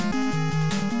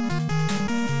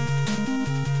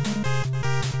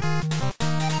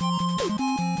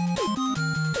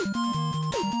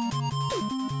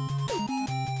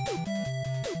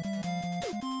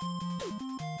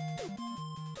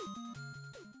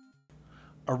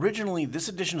Originally, this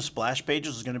edition of Splash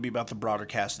Pages was going to be about the broader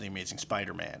cast of The Amazing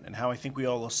Spider-Man and how I think we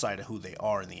all lost sight of who they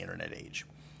are in the internet age.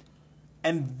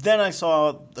 And then I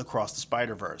saw Across the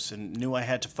Spider-Verse and knew I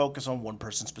had to focus on one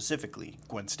person specifically,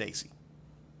 Gwen Stacy.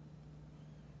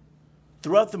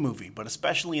 Throughout the movie, but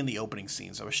especially in the opening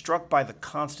scenes, I was struck by the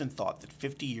constant thought that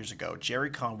 50 years ago,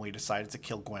 Jerry Conway decided to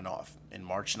kill Gwen off in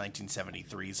March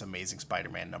 1973's Amazing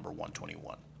Spider-Man number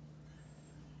 121.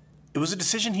 It was a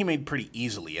decision he made pretty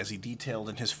easily, as he detailed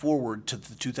in his foreword to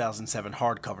the 2007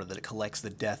 hardcover that it collects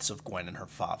the deaths of Gwen and her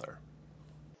father.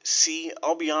 See,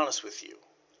 I'll be honest with you.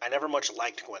 I never much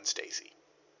liked Gwen Stacy.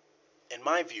 In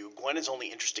my view, Gwen is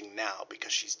only interesting now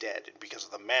because she's dead and because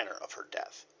of the manner of her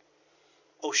death.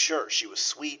 Oh sure, she was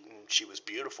sweet and she was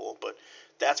beautiful, but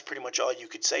that's pretty much all you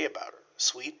could say about her.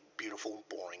 Sweet, beautiful,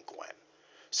 boring Gwen.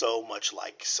 So much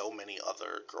like so many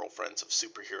other girlfriends of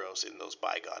superheroes in those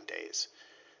bygone days.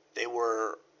 They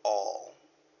were all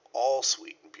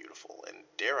sweet and beautiful, and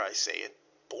dare I say it,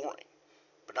 boring.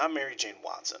 But not Mary Jane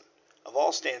Watson. Of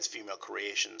all Stan's female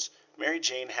creations, Mary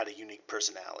Jane had a unique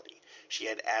personality. She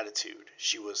had attitude.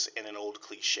 She was, in an old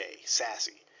cliche,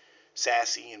 sassy.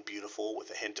 Sassy and beautiful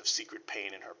with a hint of secret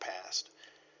pain in her past.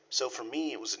 So for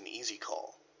me, it was an easy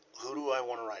call. Who do I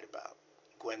want to write about?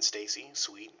 Gwen Stacy,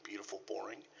 sweet, beautiful,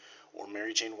 boring? Or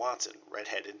Mary Jane Watson,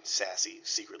 redheaded, sassy,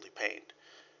 secretly pained?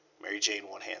 Mary Jane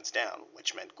won hands down,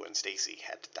 which meant Gwen Stacy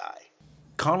had to die.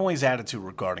 Conway's attitude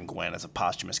regarding Gwen as a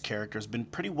posthumous character has been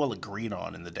pretty well agreed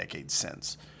on in the decades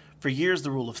since. For years,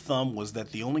 the rule of thumb was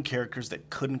that the only characters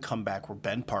that couldn't come back were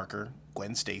Ben Parker,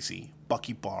 Gwen Stacy,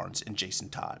 Bucky Barnes, and Jason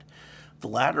Todd, the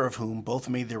latter of whom both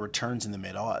made their returns in the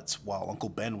mid-aughts, while Uncle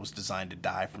Ben was designed to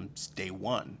die from day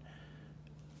one.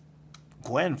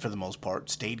 Gwen, for the most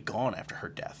part, stayed gone after her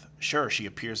death. Sure, she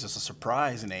appears as a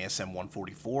surprise in ASM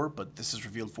 144, but this is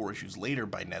revealed 4 issues later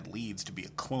by Ned Leeds to be a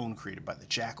clone created by the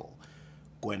Jackal.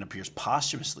 Gwen appears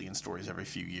posthumously in stories every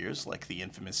few years, like the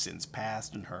infamous Sins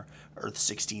Past, and her Earth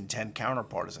 1610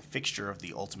 counterpart as a fixture of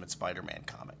the Ultimate Spider-Man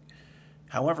comic.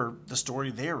 However, the story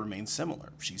there remains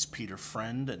similar. She's Peter's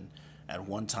friend and at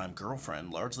one time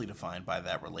girlfriend, largely defined by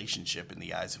that relationship in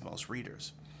the eyes of most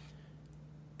readers.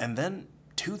 And then,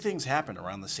 two things happened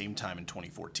around the same time in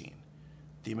 2014.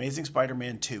 The Amazing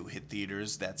Spider-Man 2 hit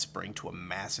theaters that spring to a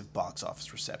massive box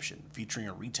office reception, featuring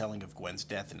a retelling of Gwen's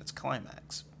death in its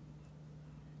climax.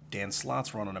 Dan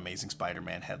Slott's run on Amazing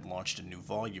Spider-Man had launched a new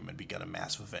volume and begun a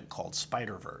massive event called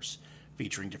Spider-Verse,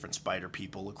 featuring different Spider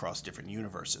people across different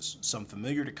universes, some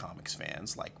familiar to comics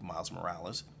fans, like Miles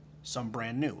Morales, some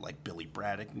brand new, like Billy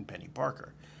Braddock and Penny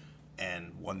Parker,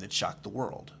 and one that shocked the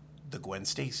world, the Gwen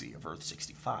Stacy of Earth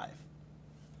 65.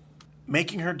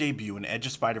 Making her debut in Edge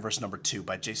of Spider-Verse number 2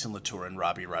 by Jason Latour and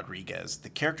Robbie Rodriguez, the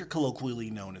character colloquially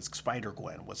known as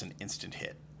Spider-Gwen was an instant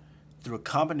hit. Through a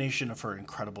combination of her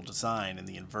incredible design and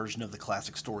the inversion of the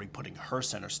classic story putting her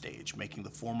center stage, making the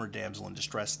former damsel in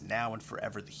distress now and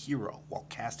forever the hero, while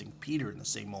casting Peter in the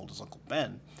same mold as Uncle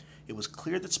Ben, it was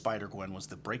clear that Spider-Gwen was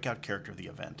the breakout character of the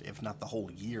event, if not the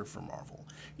whole year for Marvel,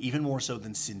 even more so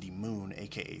than Cindy Moon,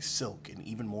 aka Silk, an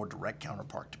even more direct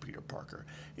counterpart to Peter Parker,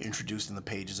 introduced in the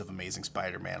pages of Amazing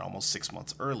Spider-Man almost 6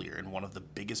 months earlier in one of the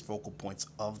biggest focal points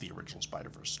of the original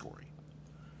Spider-Verse story.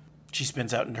 She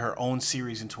spins out into her own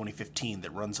series in 2015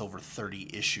 that runs over 30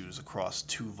 issues across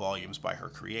 2 volumes by her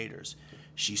creators.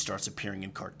 She starts appearing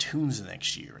in cartoons the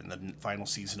next year in the final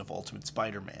season of Ultimate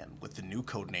Spider-Man with the new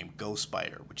codename Ghost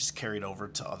Spider, which is carried over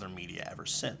to other media ever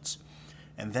since.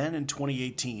 And then in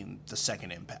 2018, the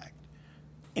second impact.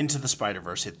 Into the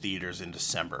Spider-Verse hit theaters in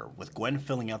December, with Gwen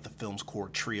filling out the film's core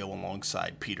trio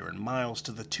alongside Peter and Miles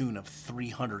to the tune of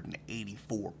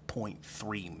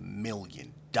 $384.3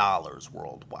 million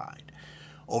worldwide.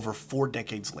 Over 4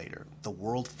 decades later, the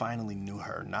world finally knew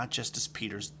her not just as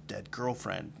Peter's dead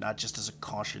girlfriend, not just as a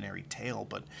cautionary tale,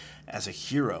 but as a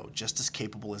hero just as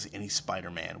capable as any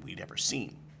Spider-Man we'd ever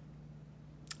seen.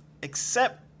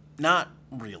 Except not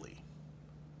really.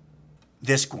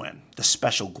 This Gwen, the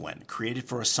special Gwen, created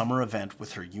for a summer event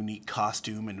with her unique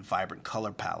costume and vibrant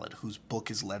color palette, whose book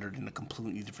is lettered in a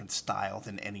completely different style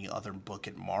than any other book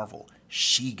at Marvel,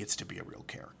 she gets to be a real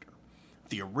character.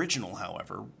 The original,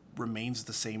 however, remains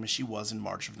the same as she was in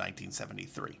March of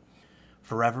 1973.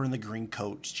 Forever in the green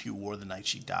coat she wore the night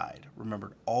she died,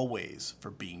 remembered always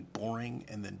for being boring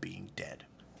and then being dead.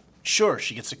 Sure,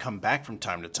 she gets to come back from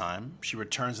time to time. She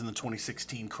returns in the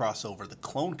 2016 crossover The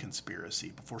Clone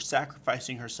Conspiracy before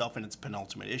sacrificing herself in its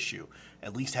penultimate issue,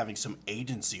 at least having some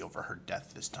agency over her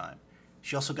death this time.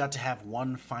 She also got to have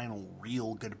one final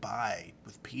real goodbye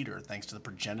with Peter thanks to the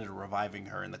progenitor reviving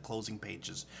her in the closing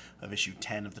pages of issue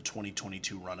 10 of the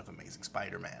 2022 run of Amazing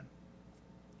Spider-Man.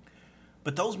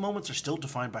 But those moments are still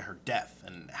defined by her death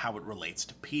and how it relates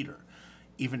to Peter.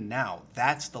 Even now,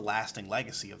 that's the lasting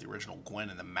legacy of the original Gwen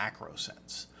in the macro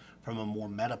sense. From a more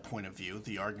meta point of view,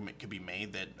 the argument could be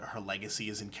made that her legacy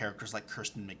is in characters like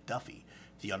Kirsten McDuffie,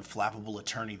 the unflappable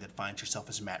attorney that finds herself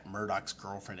as Matt Murdock's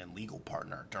girlfriend and legal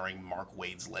partner during Mark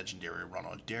Waid's legendary run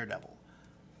on Daredevil.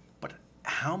 But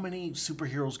how many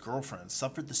superheroes' girlfriends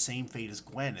suffered the same fate as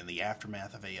Gwen in the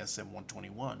aftermath of ASM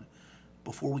 121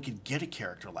 before we could get a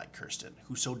character like Kirsten,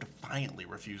 who so defiantly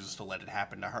refuses to let it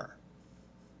happen to her?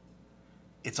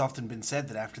 It's often been said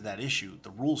that after that issue,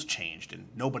 the rules changed and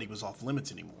nobody was off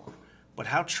limits anymore. But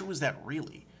how true is that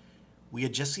really? We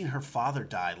had just seen her father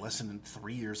die less than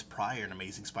 3 years prior in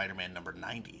Amazing Spider-Man number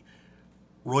 90.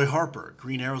 Roy Harper,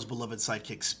 Green Arrow's beloved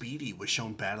sidekick Speedy, was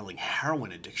shown battling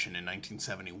heroin addiction in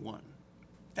 1971.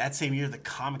 That same year, the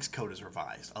Comics Code is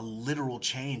revised, a literal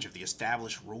change of the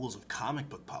established rules of comic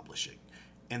book publishing.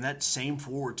 In that same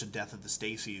foreword to Death of the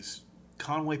Stacys,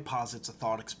 Conway posits a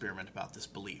thought experiment about this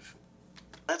belief.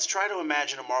 Let's try to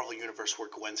imagine a Marvel universe where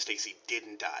Gwen Stacy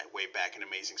didn't die way back in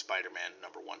Amazing Spider-Man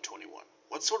number 121.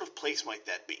 What sort of place might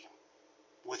that be?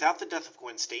 Without the death of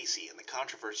Gwen Stacy and the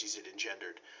controversies it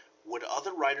engendered, would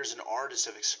other writers and artists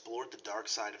have explored the dark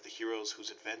side of the heroes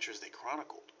whose adventures they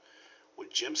chronicled?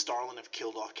 Would Jim Starlin have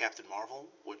killed off Captain Marvel?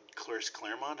 Would Clarence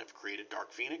Claremont have created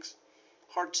Dark Phoenix?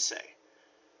 Hard to say.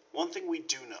 One thing we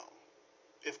do know,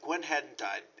 if Gwen hadn't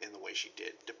died in the way she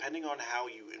did, depending on how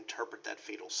you interpret that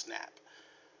fatal snap,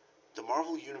 the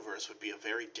Marvel Universe would be a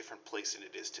very different place than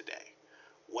it is today.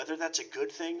 Whether that's a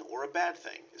good thing or a bad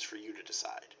thing is for you to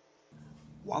decide.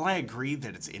 While I agree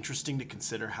that it's interesting to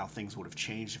consider how things would have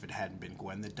changed if it hadn't been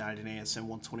Gwen that died in ASM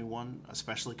 121,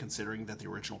 especially considering that the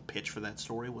original pitch for that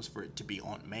story was for it to be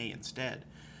Aunt May instead,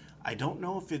 I don't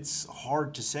know if it's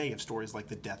hard to say if stories like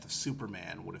the death of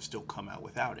Superman would have still come out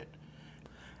without it.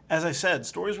 As I said,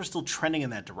 stories were still trending in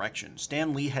that direction.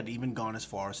 Stan Lee had even gone as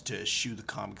far as to eschew the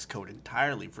Comics Code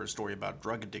entirely for a story about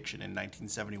drug addiction in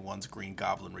 1971's Green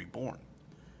Goblin Reborn.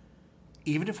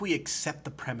 Even if we accept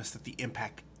the premise that the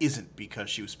impact isn't because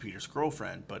she was Peter's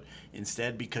girlfriend, but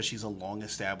instead because she's a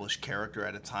long-established character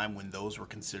at a time when those were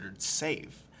considered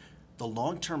safe, the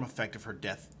long-term effect of her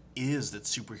death is that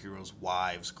superheroes'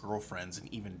 wives, girlfriends,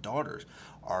 and even daughters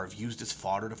are used as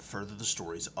fodder to further the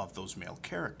stories of those male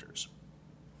characters.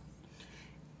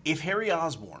 If Harry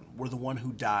Osborn were the one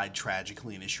who died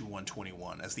tragically in issue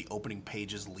 121, as the opening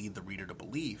pages lead the reader to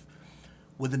believe,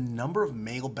 would the number of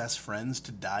male best friends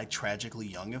to die tragically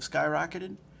young have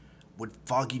skyrocketed? Would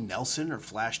Foggy Nelson or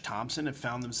Flash Thompson have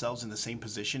found themselves in the same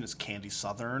position as Candy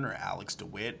Southern or Alex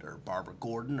DeWitt or Barbara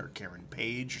Gordon or Karen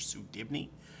Page or Sue Dibney?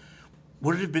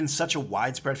 Would it have been such a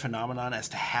widespread phenomenon as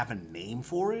to have a name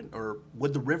for it? Or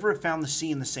would the river have found the sea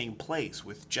in the same place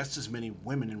with just as many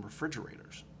women in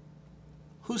refrigerators?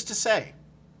 Who's to say?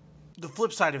 The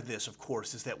flip side of this, of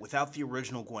course, is that without the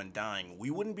original Gwen dying, we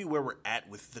wouldn't be where we're at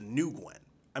with the new Gwen.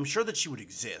 I'm sure that she would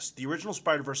exist. The original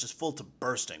Spider-Verse is full to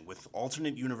bursting, with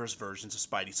alternate universe versions of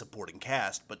Spidey's supporting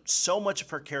cast, but so much of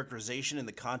her characterization in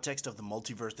the context of the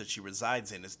multiverse that she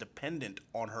resides in is dependent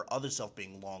on her other self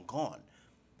being long gone.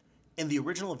 In the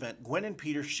original event, Gwen and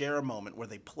Peter share a moment where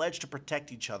they pledge to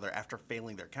protect each other after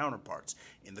failing their counterparts.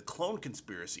 In the clone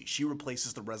conspiracy, she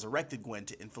replaces the resurrected Gwen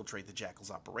to infiltrate the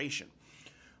Jackal's operation.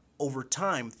 Over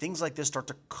time, things like this start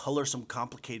to color some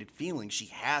complicated feelings she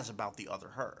has about the other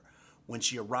her. When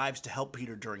she arrives to help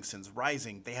Peter during Sin's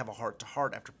Rising, they have a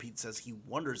heart-to-heart after Pete says he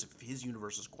wonders if his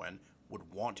universe's Gwen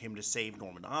would want him to save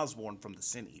Norman Osborn from the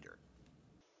Sin Eater.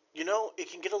 You know, it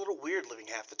can get a little weird living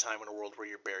half the time in a world where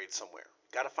you're buried somewhere.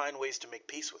 Gotta find ways to make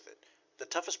peace with it. The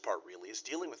toughest part, really, is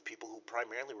dealing with people who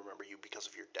primarily remember you because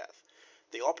of your death.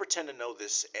 They all pretend to know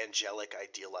this angelic,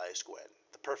 idealized Gwen,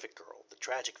 the perfect girl, the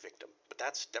tragic victim, but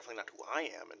that's definitely not who I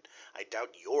am, and I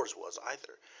doubt yours was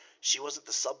either. She wasn't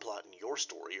the subplot in your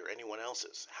story or anyone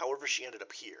else's. However she ended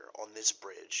up here, on this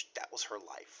bridge, that was her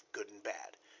life, good and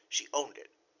bad. She owned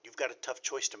it. You've got a tough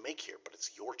choice to make here, but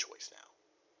it's your choice now.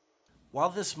 While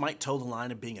this might toe the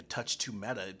line of being a touch too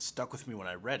meta, it stuck with me when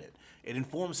I read it. It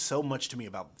informs so much to me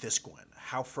about this Gwen,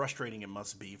 how frustrating it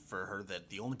must be for her that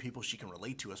the only people she can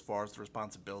relate to as far as the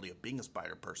responsibility of being a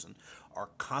spider person are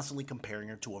constantly comparing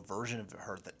her to a version of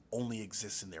her that only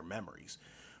exists in their memories.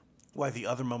 Why the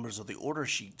other members of the Order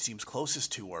she seems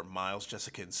closest to are Miles,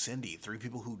 Jessica, and Cindy, three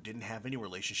people who didn't have any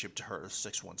relationship to her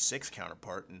 616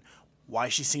 counterpart, and why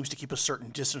she seems to keep a certain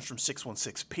distance from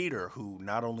 616 Peter, who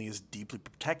not only is deeply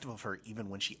protective of her even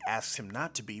when she asks him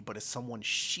not to be, but is someone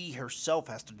she herself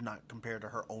has to not compare to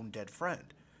her own dead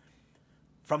friend.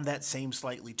 From that same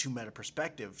slightly too meta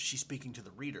perspective, she's speaking to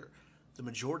the reader. The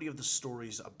majority of the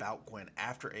stories about Gwen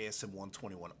after ASM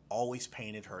 121 always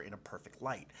painted her in a perfect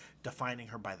light, defining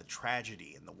her by the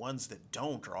tragedy, and the ones that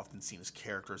don't are often seen as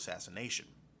character assassination.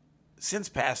 Since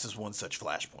Past is one such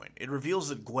flashpoint. It reveals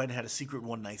that Gwen had a secret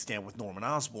one-night stand with Norman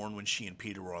Osborn when she and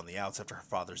Peter were on the outs after her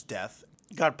father's death,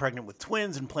 got pregnant with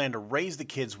twins, and planned to raise the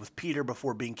kids with Peter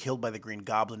before being killed by the Green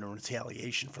Goblin in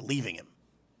retaliation for leaving him.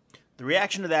 The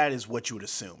reaction to that is what you would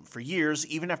assume. For years,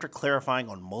 even after clarifying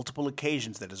on multiple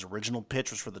occasions that his original pitch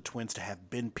was for the twins to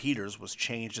have been Peter's was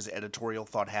changed as editorial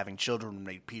thought having children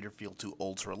made Peter feel too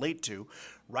old to relate to,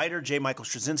 writer J. Michael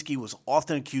Straczynski was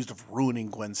often accused of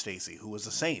ruining Gwen Stacy, who was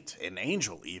a saint, an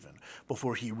angel even,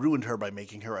 before he ruined her by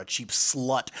making her a cheap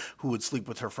slut who would sleep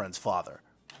with her friend's father.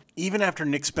 Even after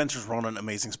Nick Spencer's run on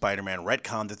Amazing Spider-Man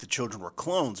retconned that the children were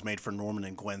clones made for Norman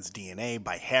and Gwen's DNA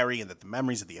by Harry and that the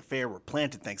memories of the affair were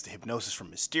planted thanks to hypnosis from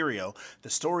Mysterio, the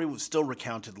story was still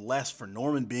recounted less for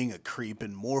Norman being a creep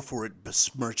and more for it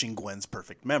besmirching Gwen's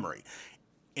perfect memory.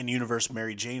 In universe,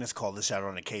 Mary Jane has called this out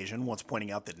on occasion, once pointing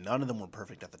out that none of them were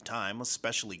perfect at the time,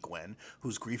 especially Gwen,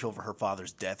 whose grief over her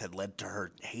father's death had led to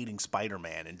her hating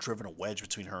Spider-Man and driven a wedge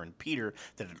between her and Peter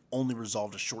that had only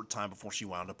resolved a short time before she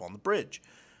wound up on the bridge.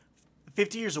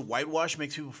 50 years of whitewash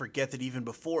makes people forget that even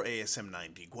before ASM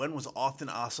 90, Gwen was often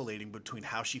oscillating between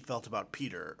how she felt about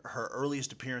Peter. Her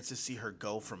earliest appearances see her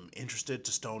go from interested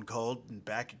to stone cold and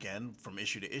back again from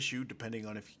issue to issue, depending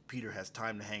on if Peter has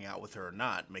time to hang out with her or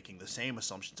not, making the same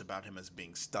assumptions about him as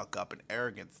being stuck up and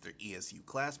arrogant that their ESU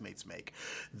classmates make.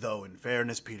 Though, in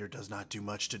fairness, Peter does not do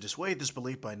much to dissuade this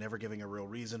belief by never giving a real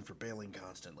reason for bailing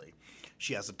constantly.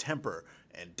 She has a temper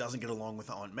and doesn't get along with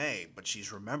Aunt May, but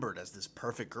she's remembered as this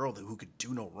perfect girl who could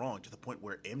do no wrong, to the point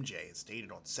where MJ has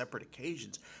stated on separate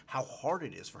occasions how hard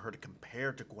it is for her to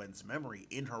compare to Gwen's memory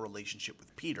in her relationship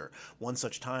with Peter, one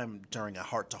such time during a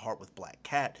heart-to-heart with Black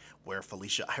Cat, where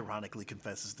Felicia ironically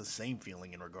confesses the same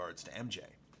feeling in regards to MJ.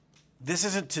 This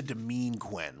isn't to demean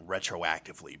Gwen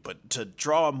retroactively, but to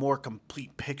draw a more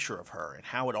complete picture of her and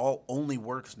how it all only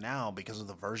works now because of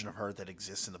the version of her that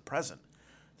exists in the present.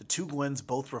 The two Gwens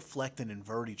both reflect and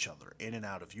invert each other in and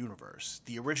out of universe.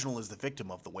 The original is the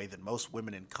victim of the way that most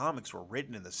women in comics were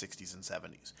written in the 60s and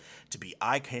 70s, to be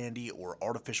eye candy or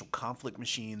artificial conflict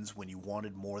machines when you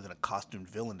wanted more than a costumed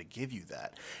villain to give you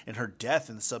that, and her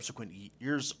death in the subsequent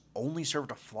years only served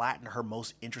to flatten her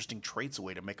most interesting traits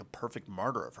away to make a perfect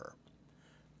martyr of her.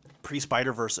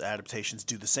 Pre-Spider-Verse adaptations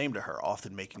do the same to her,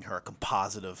 often making her a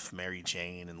composite of Mary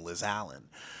Jane and Liz Allen.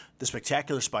 The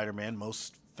Spectacular Spider-Man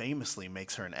most famously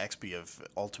makes her an XP of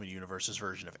Ultimate Universe's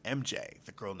version of MJ,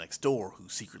 the girl next door who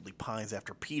secretly pines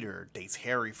after Peter, dates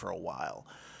Harry for a while.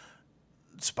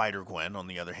 Spider-Gwen, on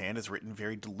the other hand, is written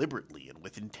very deliberately and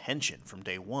with intention from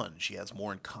day one. She has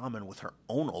more in common with her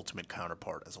own Ultimate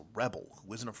counterpart as a rebel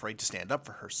who isn't afraid to stand up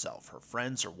for herself, her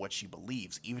friends, or what she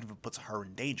believes, even if it puts her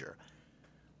in danger.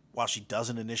 While she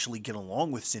doesn't initially get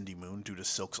along with Cindy Moon due to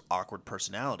Silk's awkward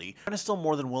personality, Gwen is still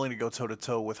more than willing to go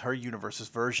toe-to-toe with her universe's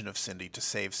version of Cindy to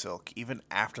save Silk, even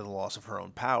after the loss of her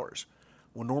own powers.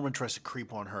 When Norman tries to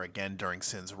creep on her again during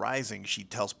Sin's Rising, she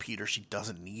tells Peter she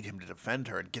doesn't need him to defend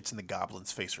her and gets in the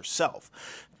Goblin's face herself.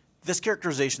 This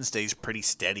characterization stays pretty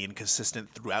steady and consistent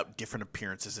throughout different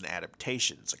appearances and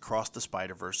adaptations. Across the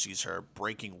Spider-Verse sees her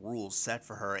breaking rules set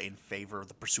for her in favor of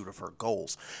the pursuit of her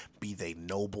goals, be they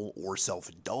noble or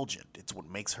self-indulgent. It's what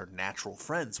makes her natural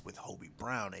friends with Hobie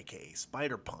Brown, aka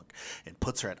Spider-Punk, and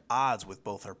puts her at odds with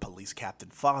both her police captain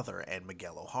father and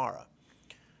Miguel O'Hara.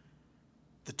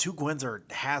 The two Gwens are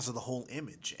halves of the whole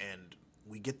image, and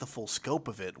we get the full scope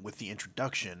of it with the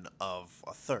introduction of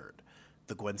a third,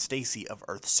 the Gwen Stacy of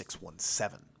Earth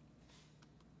 617.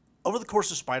 Over the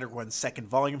course of Spider-Gwen's second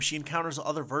volume, she encounters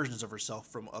other versions of herself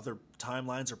from other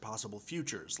timelines or possible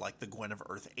futures, like the Gwen of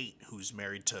Earth 8, who's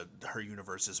married to her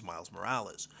universe's Miles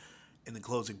Morales. In the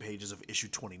closing pages of issue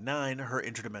 29, her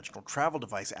interdimensional travel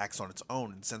device acts on its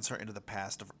own and sends her into the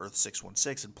past of Earth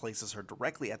 616 and places her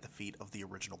directly at the feet of the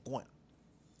original Gwen.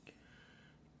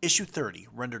 Issue 30,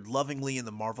 rendered lovingly in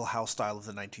the Marvel House style of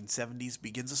the 1970s,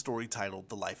 begins a story titled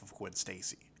The Life of Gwen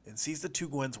Stacy, and sees the two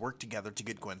Gwens work together to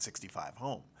get Gwen 65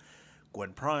 home.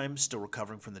 Gwen Prime, still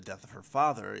recovering from the death of her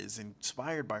father, is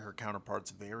inspired by her counterpart's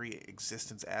very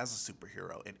existence as a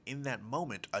superhero, and in that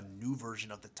moment, a new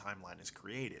version of the timeline is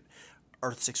created.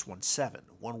 Earth 617,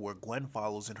 one where Gwen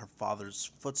follows in her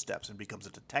father's footsteps and becomes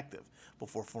a detective,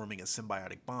 before forming a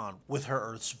symbiotic bond with her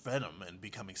Earth's Venom and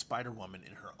becoming Spider-Woman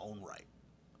in her own right.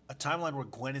 A timeline where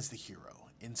Gwen is the hero,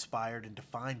 inspired and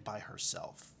defined by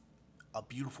herself. A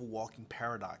beautiful walking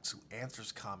paradox who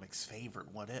answers comics'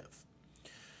 favorite what if.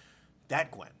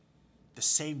 That Gwen, the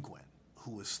same Gwen,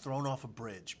 who was thrown off a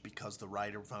bridge because the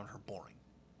writer found her boring.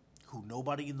 who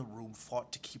nobody in the room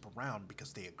fought to keep around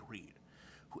because they agreed,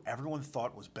 who everyone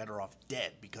thought was better off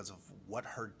dead because of what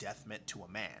her death meant to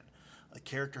a man, a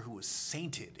character who was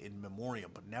sainted in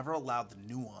memoriam but never allowed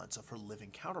the nuance of her living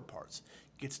counterparts,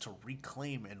 gets to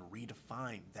reclaim and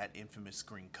redefine that infamous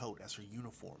green coat as her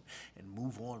uniform and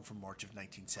move on from March of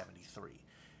 1973.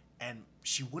 And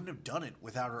she wouldn't have done it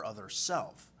without her other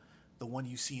self, the one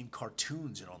you see in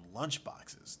cartoons and on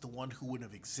lunchboxes, the one who wouldn't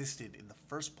have existed in the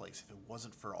first place if it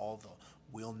wasn't for all the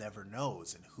we'll never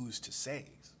knows and who's to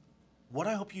says. What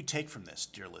I hope you take from this,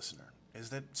 dear listener, is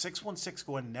that 616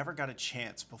 Gwen never got a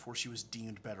chance before she was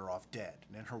deemed better off dead,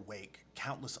 and in her wake,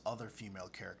 countless other female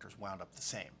characters wound up the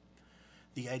same.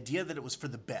 The idea that it was for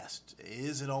the best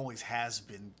is and always has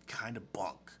been kind of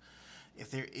bunk.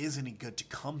 If there is any good to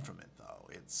come from it, though,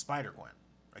 it's Spider-Gwen,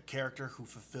 a character who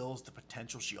fulfills the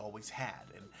potential she always had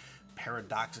and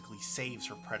paradoxically saves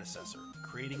her predecessor,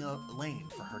 creating a lane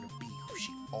for her to be who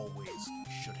she always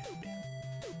should have been.